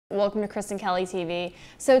Welcome to Kristen Kelly TV.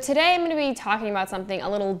 So today I'm going to be talking about something a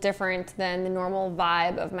little different than the normal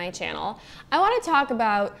vibe of my channel. I want to talk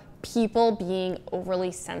about people being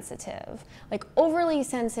overly sensitive. Like overly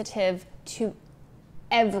sensitive to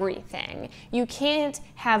everything. You can't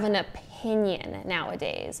have an opinion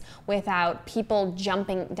nowadays without people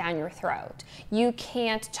jumping down your throat. You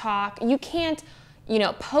can't talk, you can't,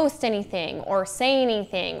 post anything or say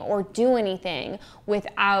anything or do anything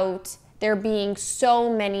without there being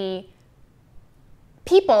so many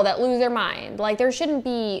people that lose their mind. Like there shouldn't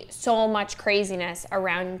be so much craziness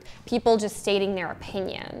around people just stating their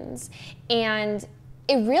opinions. And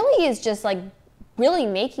it really is just like really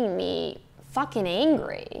making me fucking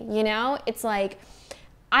angry, It's like,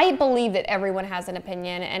 I believe that everyone has an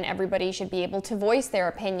opinion and everybody should be able to voice their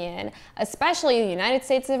opinion, especially the United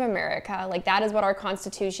States of America. Like that is what our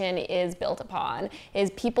Constitution is built upon, is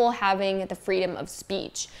people having the freedom of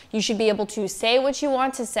speech. You should be able to say what you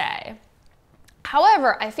want to say.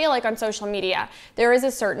 However, I feel like on social media, there is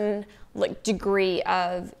a certain degree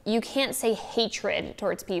of, you can't say hatred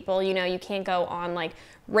towards people. You can't go on like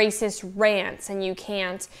racist rants and you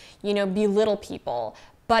can't, belittle people.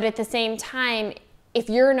 But at the same time, if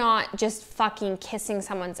you're not just fucking kissing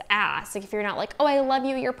someone's ass, like if you're not like, oh, I love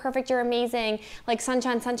you, you're perfect, you're amazing, like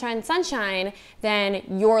sunshine, sunshine, sunshine, then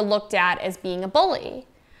you're looked at as being a bully.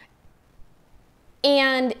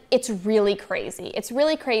 And it's really crazy. It's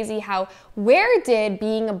really crazy how, where did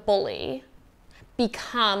being a bully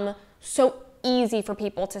become so easy for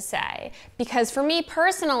people to say? Because for me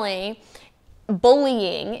personally,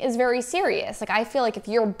 bullying is very serious. Like I feel like if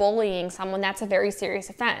you're bullying someone, that's a very serious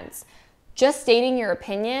offense. Just stating your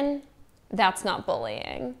opinion, that's not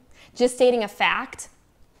bullying. Just stating a fact,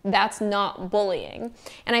 that's not bullying.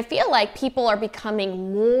 And I feel like people are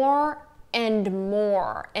becoming more and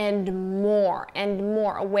more and more and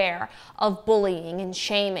more aware of bullying and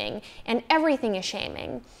shaming, and everything is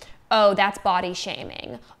shaming. Oh, that's body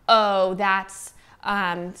shaming. Oh, that's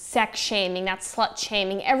sex shaming, that's slut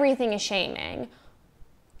shaming, everything is shaming.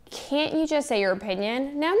 Can't you just say your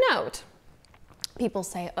opinion? Now note, people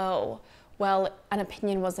say, oh, well, an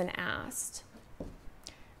opinion wasn't asked.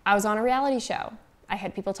 I was on a reality show. I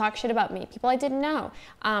had people talk shit about me, people I didn't know.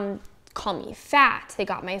 Call me fat. They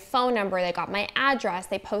got my phone number. They got my address.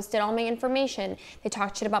 They posted all my information. They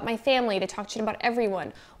talked shit about my family. They talked shit about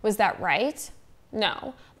everyone. Was that right?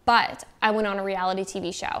 No. But I went on a reality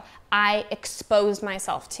TV show. I exposed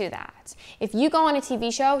myself to that. If you go on a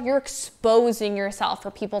TV show, you're exposing yourself for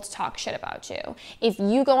people to talk shit about you. If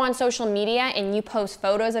you go on social media and you post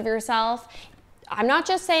photos of yourself, I'm not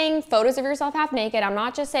just saying photos of yourself half naked. I'm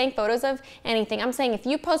not just saying photos of anything. I'm saying if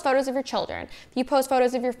you post photos of your children, if you post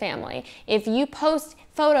photos of your family, if you post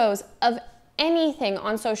photos of anything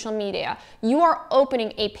on social media, you are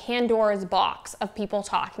opening a Pandora's box of people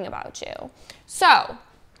talking about you. So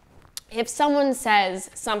if someone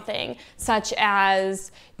says something such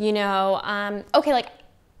as, okay, like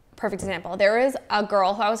perfect example, there is a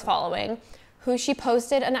girl who I was following who she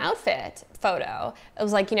posted an outfit photo. It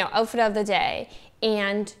was like, outfit of the day.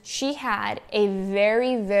 And she had a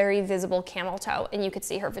very, very visible camel toe and you could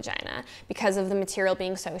see her vagina because of the material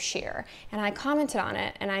being so sheer. And I commented on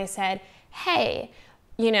it and I said, hey,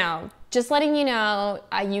 just letting you know,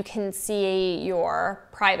 you can see your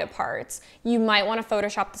private parts. You might want to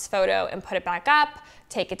Photoshop this photo and put it back up,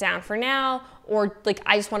 take it down for now, or like,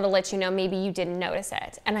 I just wanted to let you know, maybe you didn't notice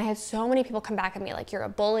it. And I had so many people come back at me like, you're a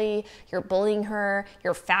bully, you're bullying her,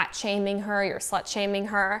 you're fat shaming her, you're slut shaming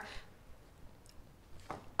her.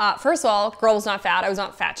 First of all, girl was not fat. I was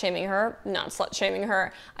not fat shaming her, not slut shaming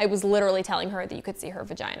her. I was literally telling her that you could see her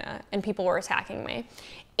vagina and people were attacking me.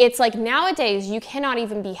 It's like nowadays you cannot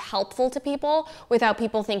even be helpful to people without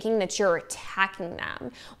people thinking that you're attacking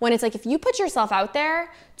them. When it's like, if you put yourself out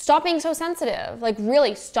there, stop being so sensitive. Like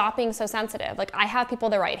really stop being so sensitive. Like I have people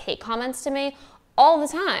that write hate comments to me all the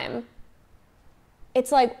time.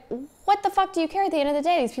 It's like, what the fuck do you care at the end of the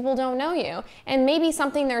day? These people don't know you. And maybe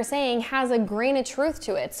something they're saying has a grain of truth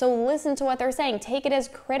to it. So listen to what they're saying. Take it as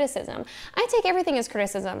criticism. I take everything as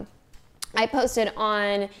criticism. I posted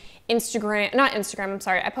on Instagram, not Instagram, I'm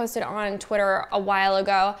sorry. I posted on Twitter a while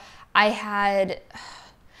ago. I had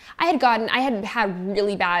had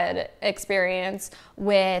really bad experience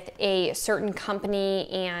with a certain company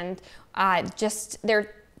and just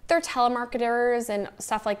they're telemarketers and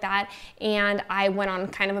stuff like that. And I went on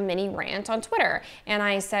kind of a mini rant on Twitter and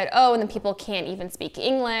I said, oh, and then people can't even speak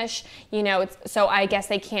English, so I guess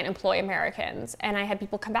they can't employ Americans. And I had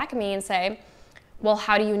people come back at me and say, well,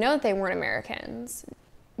 how do you know that they weren't Americans?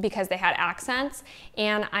 Because they had accents.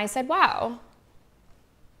 And I said, wow,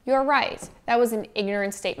 You're right. That was an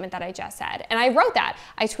ignorant statement that I just said. And I wrote that.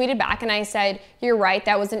 I tweeted back and I said, you're right,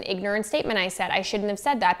 that was an ignorant statement I said. I shouldn't have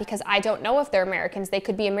said that because I don't know if they're Americans. They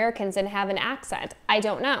could be Americans and have an accent. I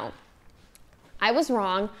don't know. I was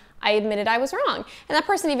wrong. I admitted I was wrong. And that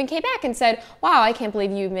person even came back and said, wow, I can't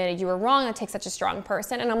believe you admitted you were wrong. That takes such a strong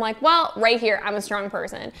person. And I'm like, well, right here, I'm a strong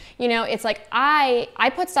person. You know, it's like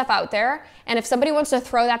I put stuff out there, and if somebody wants to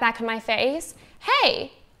throw that back in my face,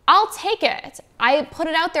 hey, I'll take it. I put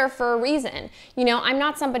it out there for a reason. You know, I'm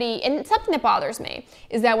not somebody, and something that bothers me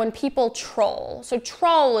is that when people troll, so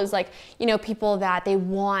troll is like, you know, people that they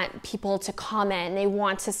want people to comment, they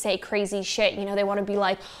want to say crazy shit, you know, they want to be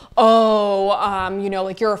like, oh, you know,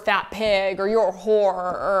 like you're a fat pig or you're a whore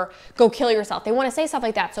or go kill yourself. They want to say stuff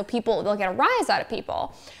like that so people, they'll get a rise out of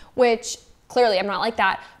people, which clearly I'm not like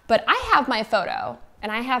that, but I have my photo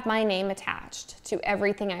and I have my name attached to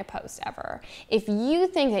everything I post ever. If you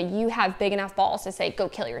think that you have big enough balls to say, go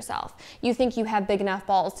kill yourself, you think you have big enough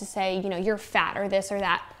balls to say, you know, you're fat or this or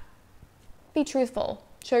that, be truthful,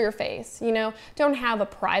 show your face, you know, don't have a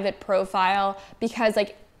private profile because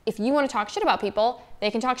like, if you want to talk shit about people, they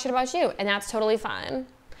can talk shit about you and that's totally fine.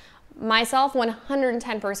 Myself,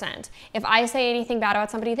 110%. If I say anything bad about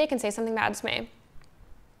somebody, they can say something bad to me.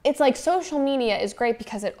 It's like social media is great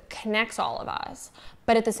because it connects all of us,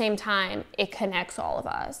 but at the same time, it connects all of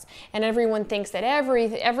us. And everyone thinks that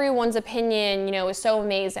everyone's opinion, you know, is so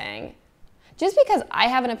amazing. Just because I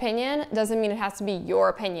have an opinion doesn't mean it has to be your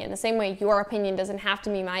opinion. The same way your opinion doesn't have to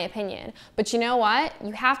be my opinion. But you know what?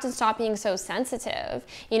 You have to stop being so sensitive.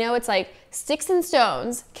 You know, it's like sticks and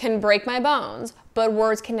stones can break my bones, but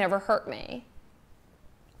words can never hurt me.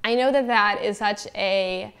 I know that that is such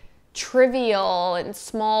a trivial and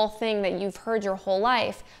small thing that you've heard your whole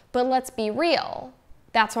life, but let's be real.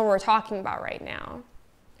 That's what we're talking about right now.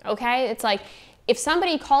 Okay? It's like if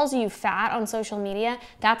somebody calls you fat on social media,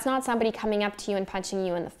 that's not somebody coming up to you and punching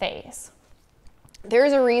you in the face.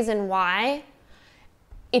 There's a reason why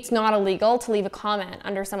it's not illegal to leave a comment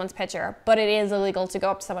under someone's picture, but it is illegal to go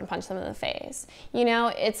up to someone and punch them in the face. You know,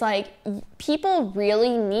 it's like people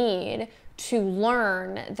really need to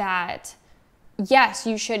learn that yes,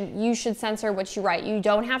 you should censor what you write. You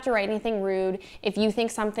don't have to write anything rude. If you think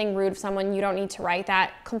something rude of someone, you don't need to write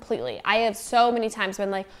that completely. I have so many times been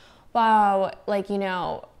like, wow, like, you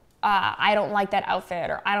know, I don't like that outfit,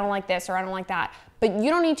 or I don't like this, or I don't like that. But you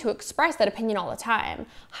don't need to express that opinion all the time.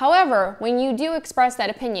 However, when you do express that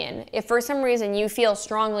opinion, if for some reason you feel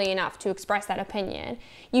strongly enough to express that opinion,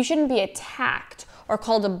 you shouldn't be attacked or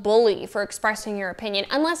called a bully for expressing your opinion,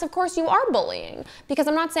 unless of course you are bullying. Because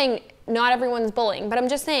I'm not saying not everyone's bullying, but I'm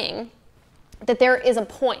just saying that there is a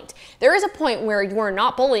point. There is a point where you are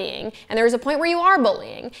not bullying, and there is a point where you are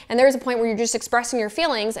bullying, and there is a point where you're just expressing your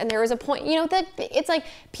feelings, and there is a point, you know, that it's like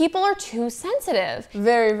people are too sensitive.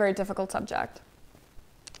 Very, very difficult subject.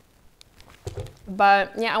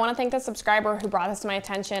 But yeah, I want to thank the subscriber who brought this to my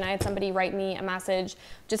attention. I had somebody write me a message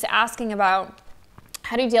just asking about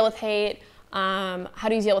how do you deal with hate? How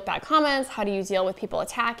do you deal with bad comments? How do you deal with people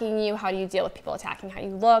attacking you? How do you deal with people attacking how you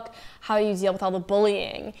look? How do you deal with all the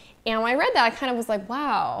bullying? And when I read that, I kind of was like,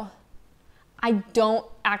 wow, I don't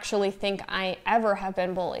actually think I ever have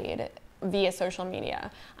been bullied via social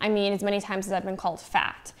media. I mean, as many times as I've been called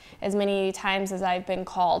fat, as many times as I've been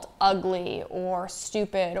called ugly or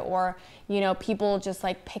stupid, or, you know, people just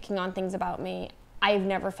like picking on things about me, I've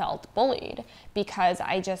never felt bullied because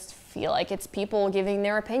I just feel like it's people giving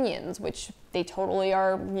their opinions, which they totally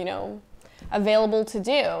are, you know, available to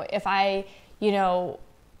do. If I, you know,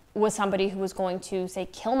 was somebody who was going to, say,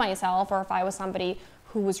 kill myself, or if I was somebody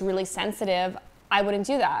who was really sensitive, I wouldn't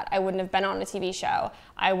do that. I wouldn't have been on a TV show.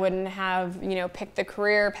 I wouldn't have, you know, picked the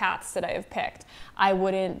career paths that I have picked. I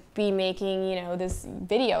wouldn't be making, you know, this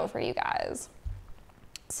video for you guys.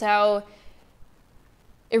 So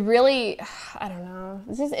it really, I don't know.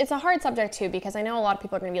 It's a hard subject too, because I know a lot of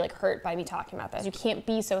people are going to be like hurt by me talking about this. You can't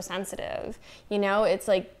be so sensitive. You know, it's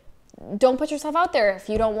like, don't put yourself out there if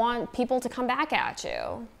you don't want people to come back at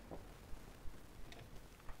you.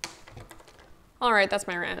 All right, that's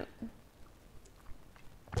my rant.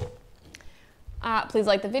 Please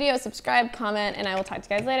like the video, subscribe, comment, and I will talk to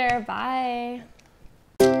you guys later. Bye.